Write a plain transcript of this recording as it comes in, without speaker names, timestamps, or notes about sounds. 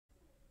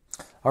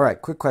All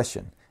right, quick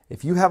question.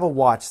 If you have a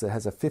watch that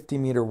has a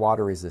 50-meter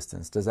water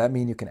resistance, does that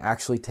mean you can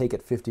actually take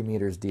it 50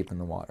 meters deep in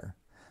the water?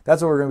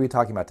 That's what we're going to be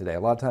talking about today.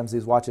 A lot of times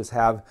these watches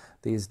have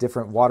these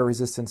different water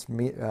resistance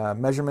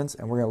measurements,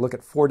 and we're going to look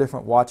at 4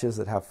 different watches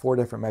that have 4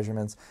 different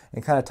measurements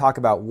and kind of talk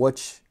about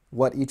what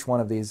each one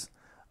of these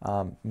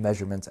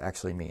measurements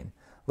actually mean.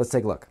 Let's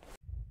take a look.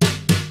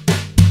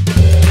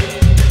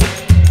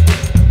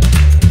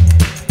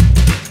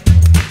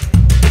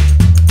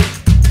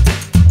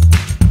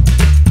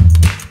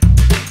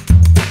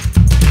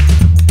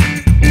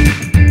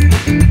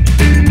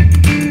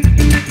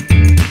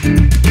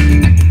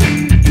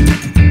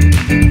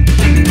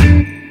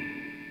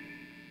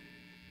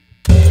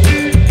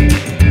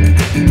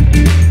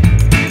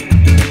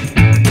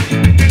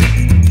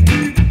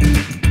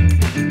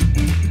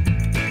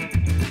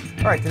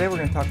 Alright, today we're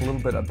going to talk a little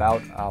bit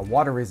about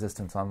water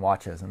resistance on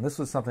watches, and this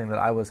was something that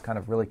I was kind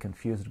of really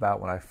confused about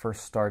when I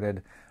first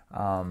started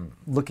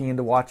looking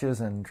into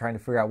watches and trying to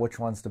figure out which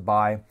ones to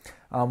buy.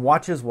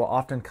 Watches will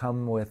often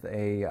come with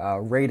a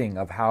rating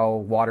of how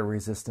water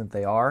resistant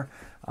they are.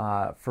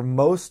 For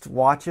most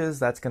watches,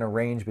 that's going to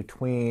range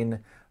between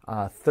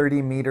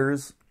 30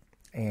 meters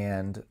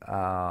and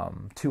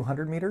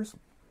 200 meters.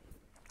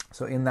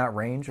 So in that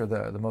range are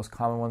the most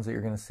common ones that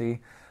you're going to see.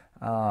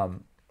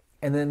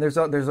 And then there's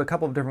a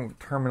couple of different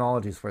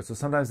terminologies for it. So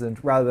sometimes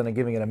rather than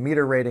giving it a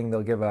meter rating,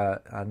 they'll give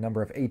a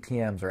number of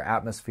ATMs or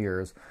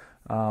atmospheres,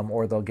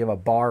 or they'll give a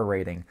bar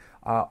rating.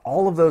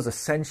 All of those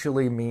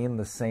essentially mean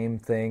the same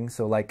thing.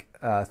 So like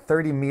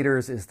 30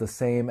 meters is the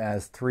same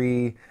as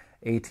 3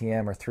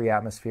 ATM or 3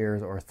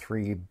 atmospheres or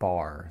 3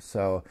 bar.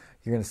 So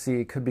you're going to see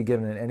it could be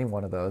given in any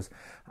one of those.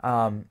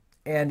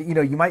 And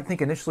you might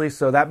think initially,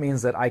 so that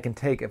means that I can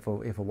take, if a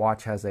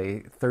watch has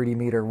a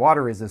 30-meter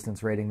water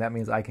resistance rating, that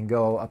means I can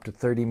go up to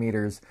 30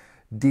 meters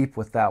deep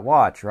with that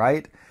watch,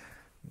 right?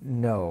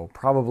 No,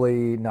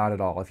 probably not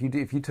at all. If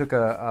you took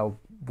a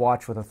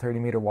watch with a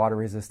 30-meter water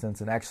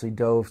resistance and actually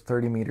dove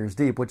 30 meters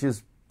deep, which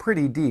is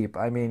pretty deep.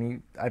 I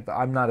mean,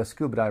 I'm not a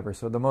scuba diver,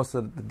 so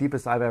the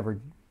deepest I've ever,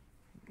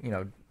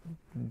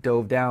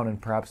 dove down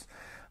and perhaps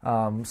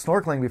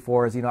snorkeling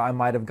before is, I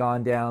might have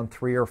gone down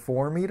 3 or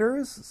 4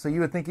 meters. So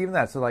you would think even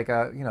that. So like,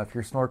 if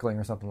you're snorkeling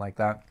or something like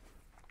that,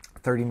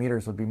 30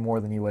 meters would be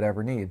more than you would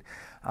ever need.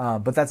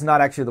 But that's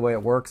not actually the way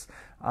it works.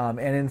 And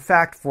in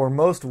fact, for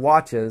most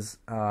watches,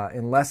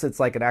 unless it's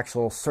like an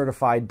actual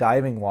certified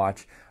diving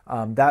watch,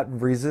 that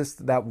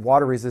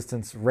water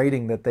resistance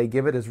rating that they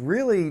give it is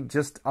really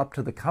just up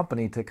to the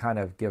company to kind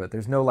of give it.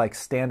 There's no like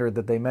standard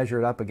that they measure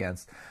it up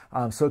against.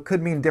 So it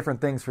could mean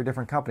different things for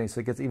different companies,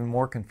 so it gets even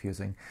more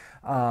confusing.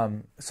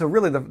 So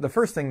really the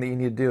first thing that you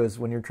need to do is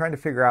when you're trying to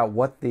figure out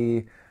what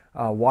the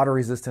water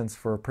resistance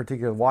for a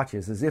particular watch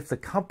is if the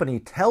company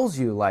tells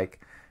you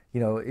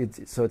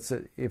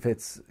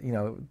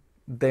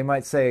they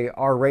might say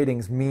our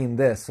ratings mean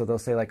this, so they'll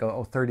say like a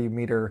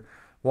 30-meter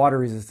water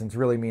resistance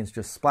really means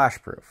just splash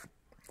proof,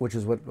 which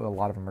is what a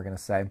lot of them are going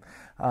to say.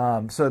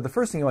 So the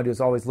first thing you want to do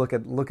is always look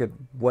at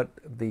what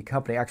the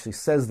company actually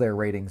says their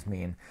ratings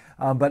mean.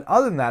 But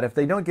other than that, if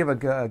they don't give a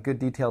good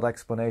detailed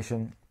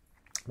explanation,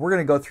 we're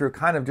going to go through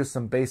kind of just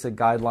some basic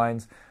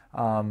guidelines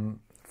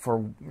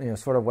for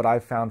sort of what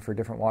I've found for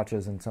different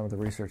watches and some of the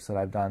research that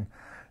I've done.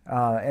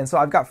 And so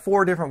I've got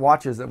 4 different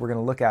watches that we're going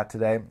to look at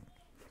today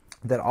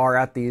that are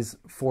at these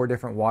 4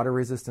 different water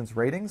resistance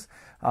ratings.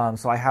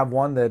 So I have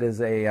one that is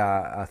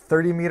a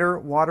 30-meter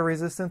water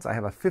resistance, I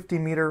have a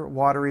 50-meter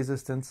water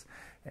resistance,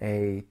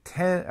 a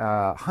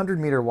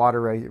 100-meter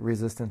water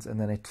resistance, and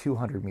then a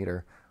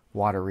 200-meter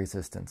water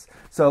resistance.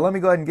 So let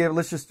me go ahead and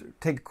let's just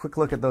take a quick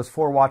look at those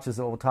 4 watches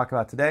that we'll talk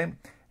about today.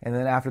 And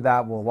then after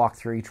that, we'll walk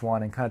through each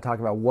one and kind of talk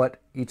about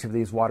what each of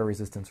these water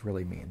resistance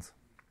really means.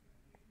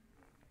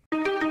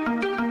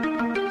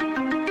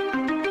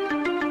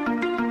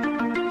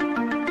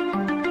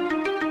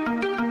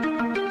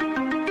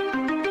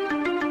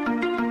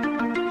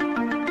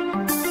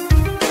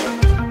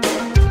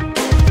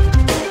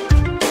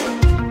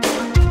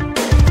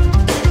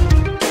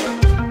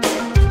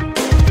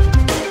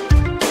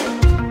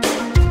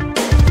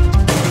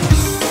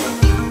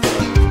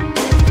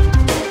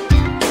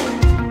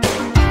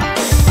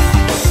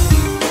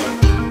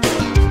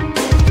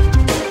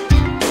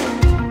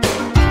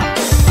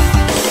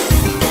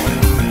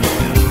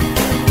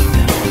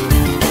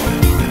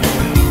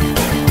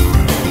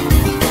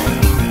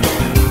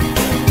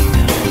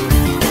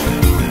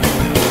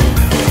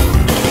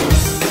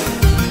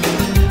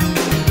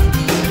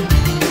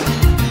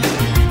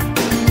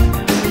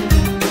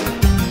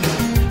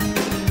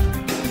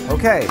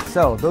 Okay,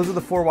 so those are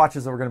the 4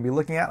 watches that we're going to be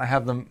looking at. I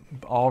have them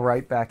all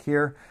right back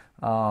here.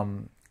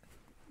 10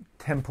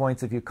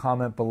 points if you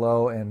comment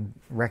below and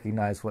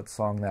recognize what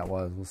song that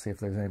was. We'll see if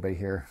there's anybody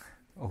here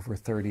over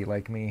 30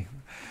 like me.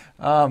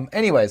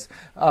 Anyways,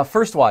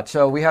 first watch.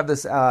 So we have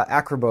this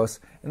Akribos,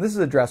 and this is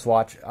a dress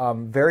watch.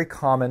 Very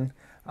common.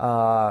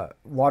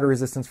 Water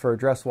resistance for a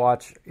dress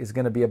watch is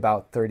going to be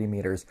about 30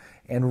 meters.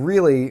 And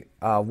really,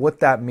 what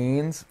that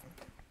means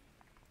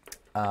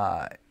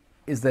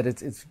is that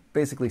it's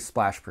basically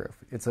splash proof.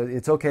 It's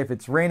okay if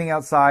it's raining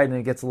outside and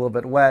it gets a little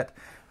bit wet.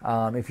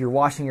 If you're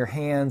washing your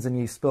hands and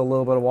you spill a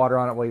little bit of water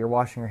on it while you're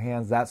washing your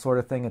hands, that sort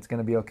of thing, it's going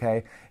to be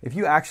okay. If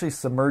you actually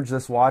submerge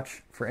this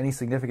watch for any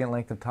significant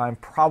length of time,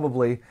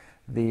 probably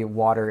the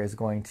water is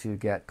going to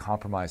get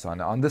compromised on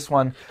it. On this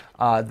one,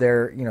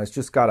 it's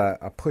just got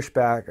a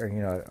pushback, or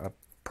a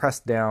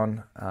pressed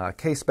down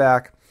case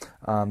back.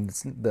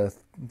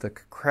 The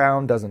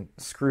crown doesn't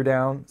screw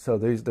down, so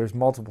there's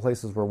multiple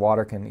places where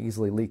water can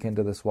easily leak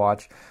into this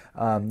watch.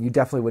 You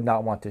definitely would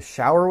not want to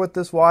shower with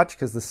this watch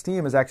because the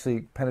steam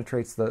actually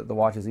penetrates the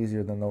watches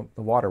easier than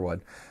the water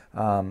would.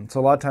 So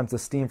a lot of times the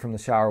steam from the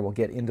shower will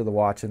get into the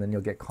watch, and then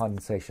you'll get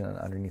condensation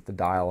underneath the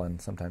dial, and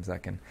sometimes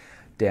that can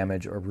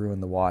damage or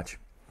ruin the watch.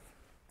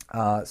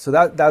 So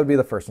that would be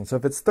the first one. So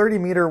if it's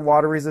 30-meter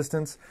water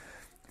resistance,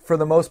 for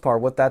the most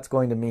part, what that's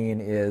going to mean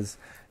is,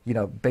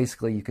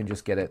 basically you can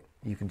just get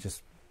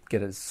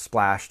it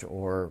splashed,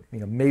 or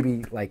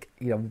maybe like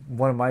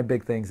one of my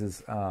big things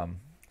is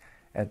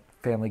at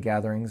family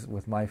gatherings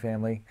with my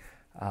family.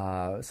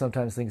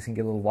 Sometimes things can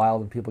get a little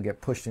wild and people get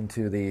pushed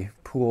into the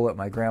pool at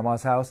my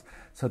grandma's house.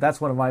 So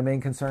that's one of my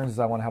main concerns, is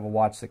I want to have a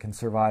watch that can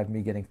survive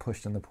me getting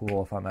pushed in the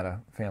pool if I'm at a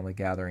family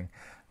gathering.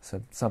 So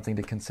something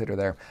to consider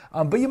there.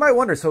 But you might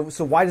wonder, so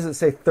why does it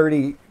say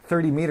 30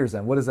 meters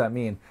then? What does that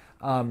mean?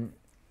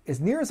 As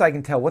near as I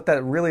can tell, what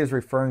that really is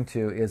referring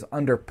to is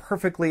under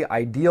perfectly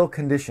ideal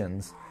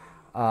conditions,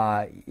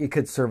 it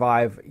could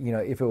survive,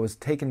 if it was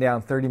taken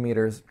down 30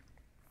 meters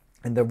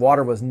and the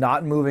water was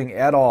not moving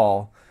at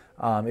all,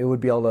 it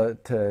would be able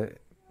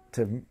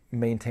to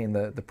maintain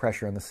the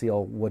pressure, and the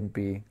seal wouldn't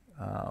be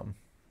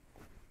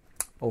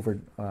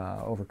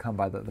overcome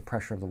by the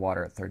pressure of the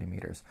water at 30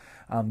 meters.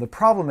 The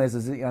problem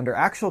is under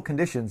actual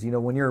conditions,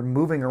 when you're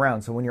moving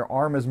around, so when your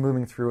arm is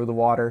moving through the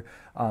water,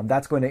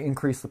 that's going to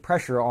increase the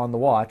pressure on the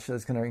watch.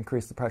 That's going to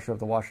increase the pressure of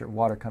the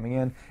water coming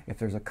in. If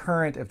there's a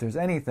current, if there's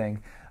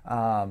anything,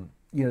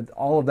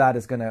 all of that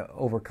is going to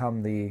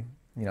overcome the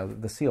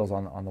seals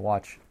on the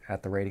watch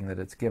at the rating that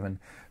it's given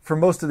for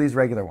most of these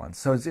regular ones.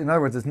 So in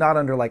other words, it's not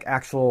under like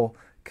actual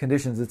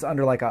conditions. It's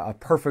under like a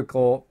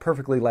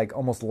perfectly like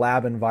almost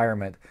lab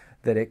environment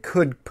that it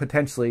could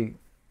potentially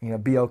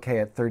be okay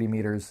at 30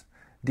 meters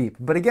deep.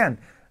 But again,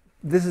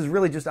 this is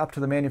really just up to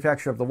the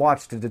manufacturer of the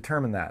watch to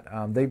determine that.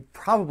 They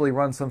probably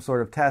run some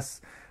sort of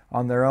tests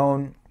on their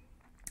own,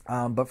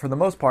 but for the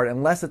most part,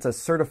 unless it's a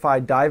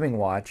certified diving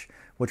watch,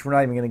 which we're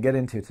not even going to get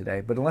into today,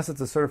 but unless it's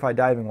a certified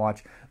diving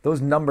watch, those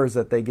numbers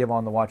that they give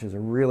on the watches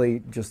are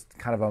really just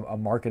kind of a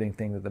marketing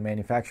thing that the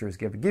manufacturers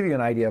give to give you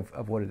an idea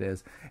of what it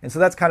is. And so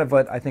that's kind of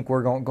what I think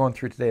we're going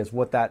through today, is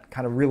what that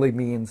kind of really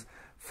means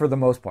for the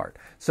most part.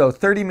 So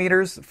 30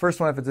 meters,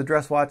 first one if it's a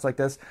dress watch like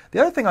this. The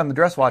other thing on the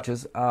dress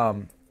watches,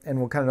 and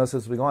we'll kind of notice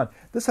as we go on,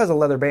 this has a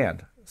leather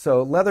band.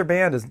 So leather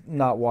band is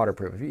not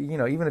waterproof.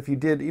 Even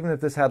if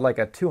this had like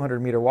a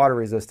 200-meter water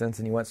resistance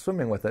and you went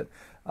swimming with it,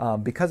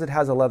 because it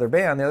has a leather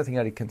band, the other thing you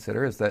got to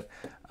consider is that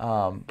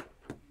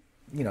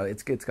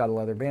it's got a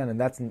leather band,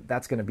 and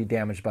that's going to be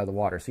damaged by the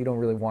water. So you don't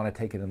really want to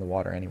take it in the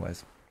water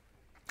anyways.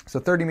 So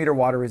 30-meter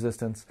water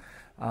resistance,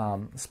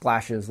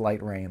 splashes,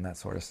 light rain, that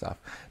sort of stuff.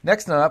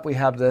 Next up, we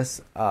have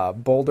this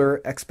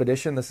Boulder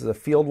Expedition. This is a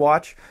field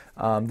watch.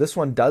 This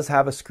one does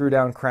have a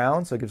screw-down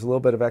crown, so it gives a little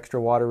bit of extra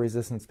water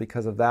resistance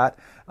because of that.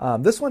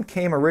 This one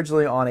came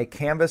originally on a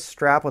canvas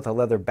strap with a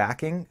leather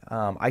backing.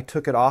 I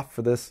took it off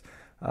for this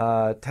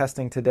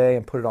testing today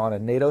and put it on a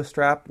NATO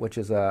strap, which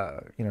is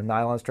a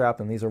nylon strap,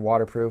 and these are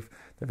waterproof.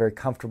 They're very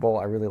comfortable.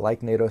 I really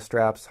like NATO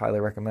straps.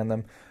 Highly recommend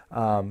them.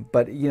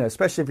 But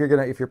especially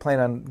if you're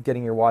planning on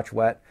getting your watch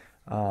wet,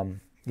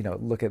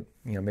 look at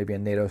maybe a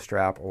NATO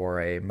strap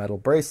or a metal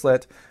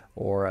bracelet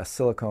or a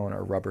silicone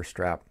or rubber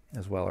strap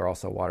as well are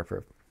also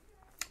waterproof.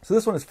 So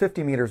this one is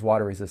 50 meters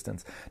water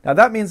resistance. Now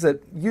that means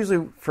that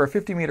usually for a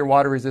 50-meter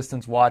water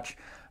resistance watch,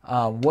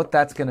 what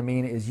that's going to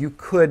mean is you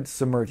could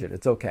submerge it.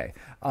 It's okay.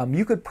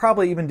 You could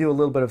probably even do a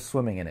little bit of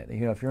swimming in it.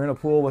 If you're in a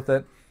pool with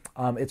it,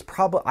 it's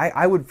probably,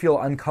 I would feel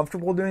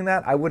uncomfortable doing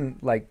that. I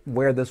wouldn't like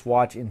wear this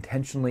watch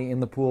intentionally in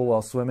the pool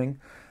while swimming.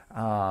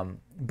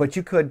 But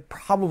you could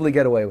probably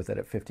get away with it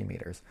at 50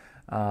 meters.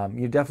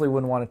 You definitely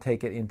wouldn't want to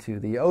take it into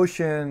the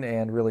ocean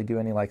and really do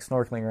any like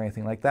snorkeling or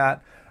anything like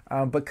that.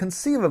 But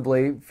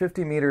conceivably,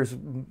 50 meters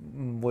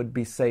would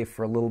be safe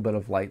for a little bit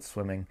of light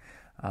swimming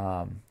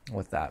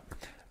with that.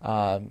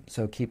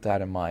 So keep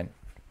that in mind.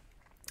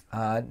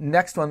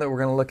 Next one that we're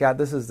going to look at,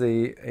 this is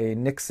a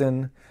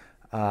Nixon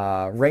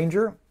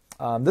Ranger.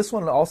 This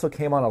one also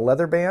came on a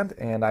leather band,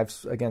 and I've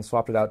again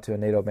swapped it out to a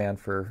NATO band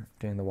for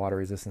doing the water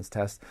resistance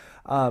test.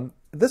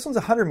 This one's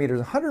 100 meters.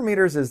 100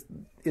 meters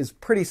is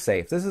pretty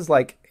safe. This is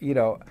like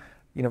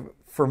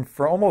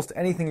for almost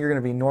anything you're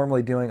going to be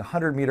normally doing,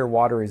 100-meter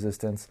water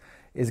resistance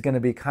is going to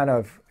be kind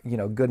of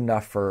good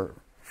enough for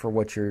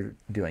what you're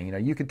doing.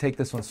 You could take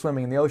this one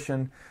swimming in the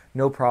ocean,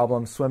 no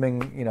problem.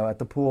 Swimming, at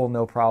the pool,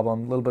 no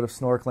problem. A little bit of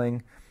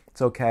snorkeling,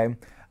 it's okay.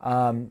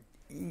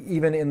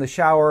 Even in the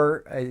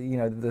shower,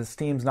 the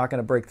steam's not going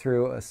to break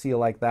through a seal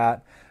like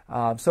that.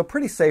 So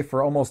pretty safe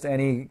for almost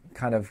any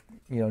kind of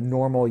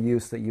normal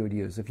use that you would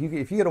use. If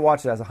you get a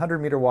watch that has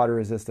 100-meter water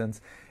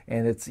resistance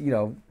and it's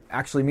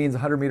actually means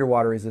 100-meter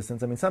water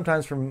resistance. I mean,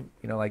 sometimes from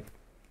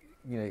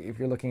if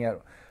you're looking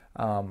at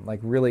like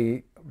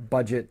really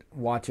budget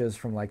watches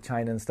from like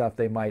China and stuff,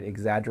 they might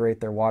exaggerate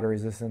their water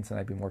resistance, and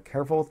I'd be more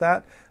careful with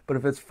that. But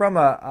if it's from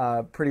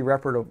a pretty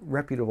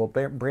reputable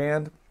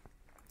brand,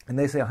 and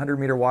they say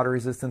 100-meter water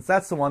resistance,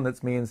 that's the one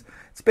that means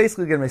it's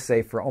basically going to be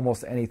safe for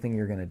almost anything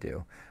you're going to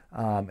do.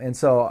 And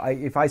so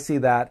if I see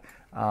that,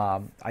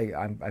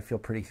 I feel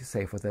pretty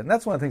safe with it. And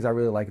that's one of the things I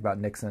really like about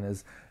Nixon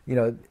is,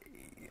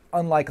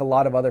 unlike a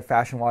lot of other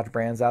fashion watch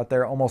brands out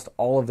there, almost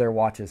all of their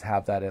watches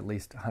have that at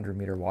least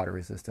 100-meter water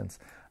resistance.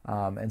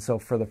 And so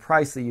for the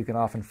price that you can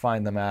often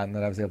find them at, and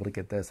that I was able to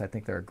get this, I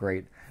think they're a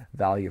great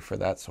value for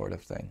that sort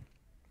of thing.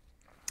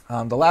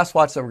 The last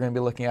watch that we're going to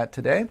be looking at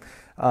today,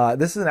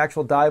 this is an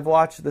actual dive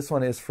watch. This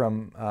one is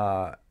from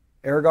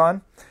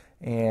Aragon,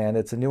 and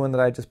it's a new one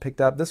that I just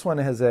picked up. This one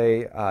has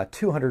a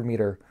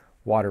 200-meter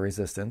water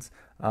resistance.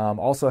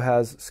 Also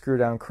has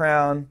screw-down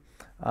crown,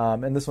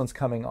 and this one's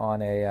coming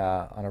on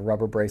a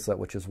rubber bracelet,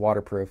 which is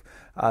waterproof.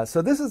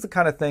 So this is the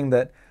kind of thing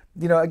that,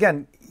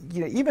 again,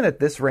 even at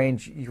this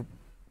range, you're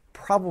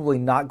probably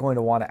not going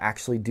to want to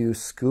actually do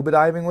scuba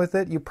diving with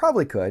it. You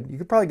probably could. You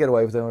could probably get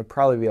away with it. It would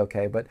probably be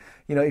okay. But,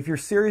 if you're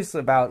serious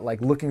about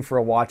like looking for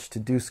a watch to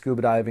do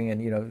scuba diving,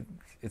 and,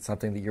 it's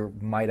something that you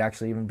might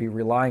actually even be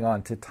relying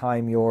on to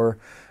time your,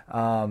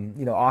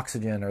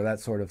 oxygen or that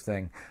sort of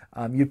thing,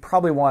 you'd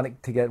probably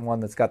want to get one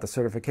that's got the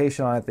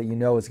certification on it that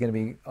is going to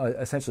be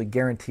essentially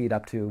guaranteed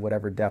up to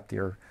whatever depth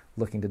you're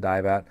looking to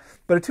dive at.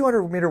 But a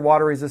 200-meter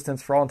water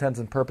resistance, for all intents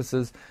and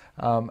purposes,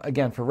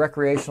 again, for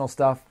recreational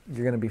stuff,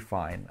 you're going to be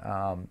fine.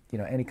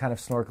 Any kind of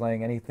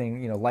snorkeling,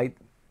 anything, light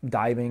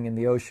diving in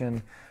the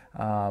ocean,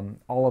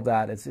 all of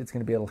that, it's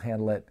going to be able to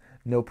handle it,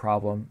 no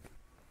problem.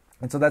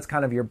 And so that's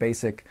kind of your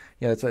basic,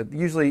 it's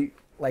usually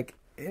like,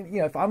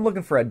 if I'm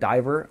looking for a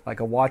diver, like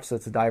a watch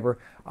that's a diver,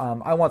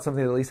 I want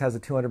something that at least has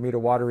a 200-meter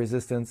water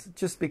resistance,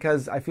 just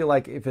because I feel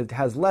like if it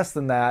has less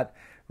than that,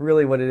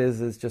 really what it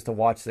is just a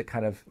watch that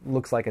kind of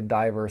looks like a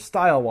diver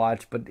style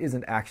watch, but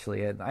isn't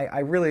actually it.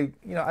 I really,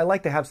 I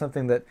like to have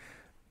something that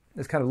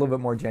is kind of a little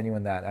bit more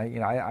genuine than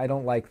that. I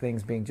don't like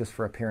things being just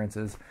for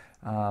appearances,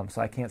 so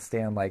I can't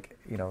stand like,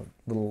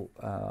 little,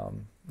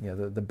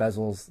 the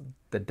bezels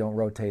that don't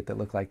rotate that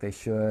look like they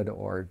should,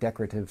 or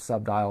decorative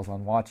subdials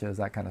on watches.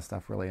 That kind of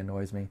stuff really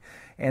annoys me.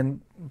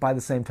 And by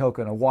the same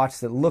token, a watch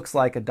that looks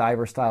like a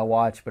diver style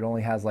watch but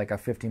only has like a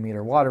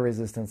 50-meter water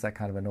resistance, that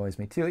kind of annoys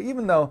me too,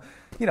 even though,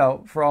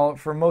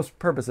 for most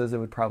purposes it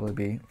would probably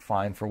be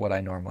fine for what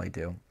I normally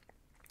do.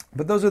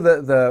 But those are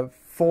the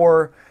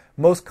 4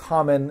 most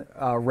common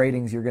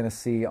ratings you're going to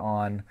see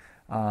on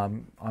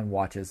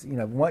watches.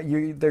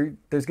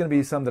 There's going to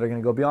be some that are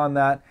going to go beyond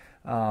that.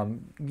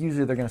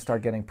 Usually they're going to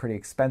start getting pretty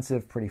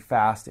expensive pretty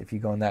fast if you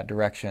go in that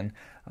direction.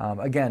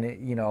 Again,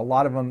 a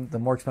lot of them, the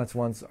more expensive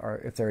ones, are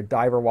if they're a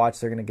diver watch,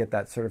 they're going to get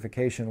that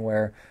certification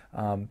where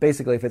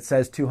basically if it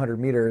says 200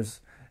 meters,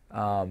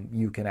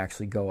 you can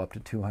actually go up to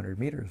 200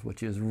 meters,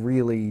 which is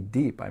really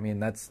deep. I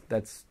mean, I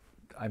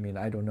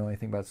don't know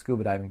anything about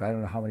scuba diving, but I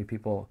don't know how many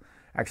people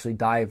actually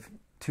dive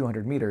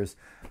 200 meters.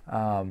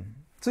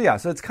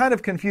 So it's kind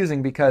of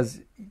confusing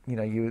because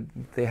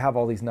they have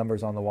all these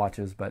numbers on the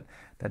watches, but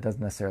that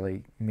doesn't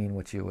necessarily mean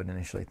what you would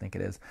initially think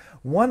it is.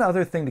 One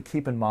other thing to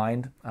keep in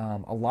mind: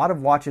 a lot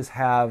of watches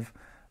have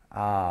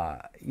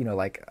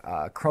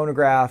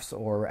chronographs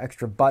or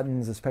extra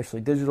buttons,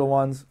 especially digital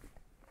ones.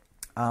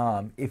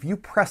 If you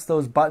press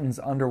those buttons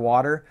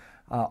underwater,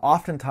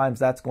 oftentimes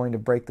that's going to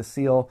break the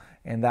seal,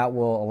 and that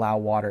will allow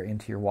water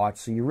into your watch.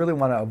 So you really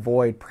want to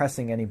avoid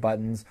pressing any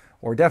buttons,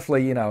 or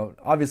definitely,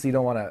 obviously you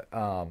don't want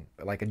to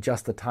like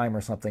adjust the time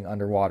or something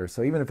underwater.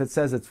 So even if it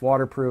says it's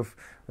waterproof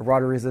or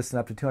water resistant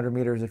up to 200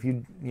 meters, if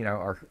you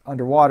are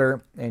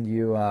underwater and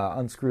you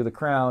unscrew the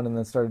crown and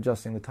then start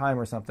adjusting the time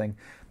or something,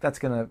 that's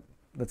gonna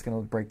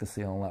break the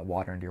seal and let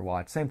water into your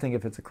watch. Same thing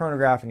if it's a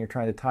chronograph and you're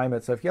trying to time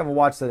it. So if you have a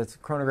watch that it's a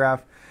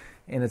chronograph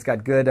and it's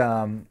got good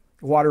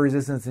water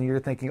resistance, and you're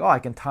thinking, oh, I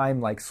can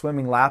time like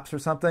swimming laps or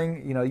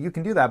something, you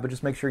can do that, but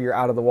just make sure you're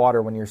out of the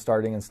water when you're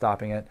starting and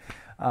stopping it.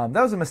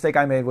 That was a mistake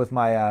I made with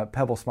my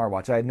Pebble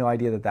smartwatch. I had no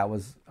idea that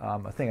was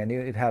a thing. I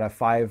knew it had a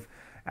 5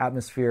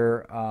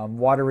 atmosphere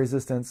water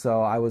resistance,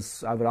 so I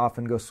would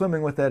often go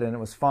swimming with it and it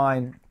was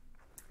fine,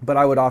 but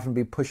I would often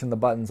be pushing the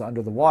buttons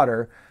under the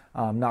water,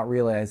 not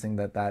realizing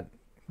that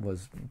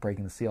was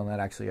breaking the seal, and that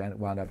actually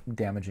wound up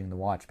damaging the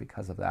watch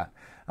because of that.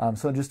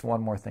 So just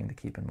one more thing to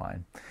keep in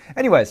mind.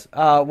 Anyways,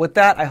 with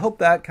that, I hope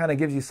that kind of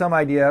gives you some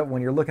idea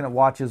when you're looking at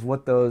watches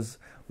what those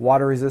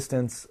water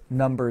resistance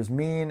numbers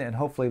mean, and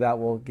hopefully that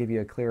will give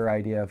you a clearer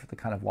idea of the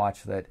kind of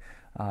watch that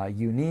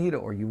you need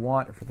or you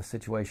want for the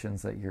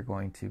situations that you're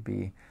going to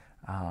be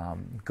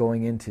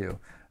going into.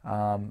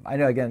 I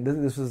know, again,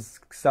 this was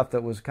stuff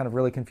that was kind of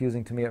really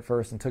confusing to me at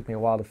first and took me a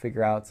while to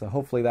figure out, so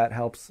hopefully that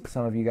helps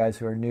some of you guys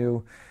who are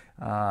new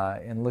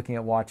in looking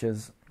at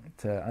watches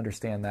to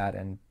understand that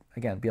and,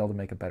 again, be able to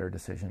make a better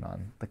decision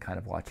on the kind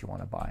of watch you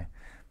want to buy.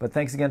 But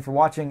thanks again for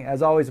watching.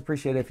 As always,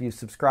 appreciate it if you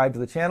subscribe to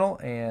the channel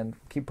and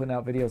keep putting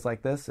out videos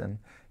like this. And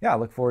yeah, I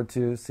look forward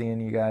to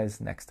seeing you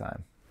guys next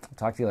time. I'll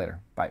talk to you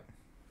later. Bye.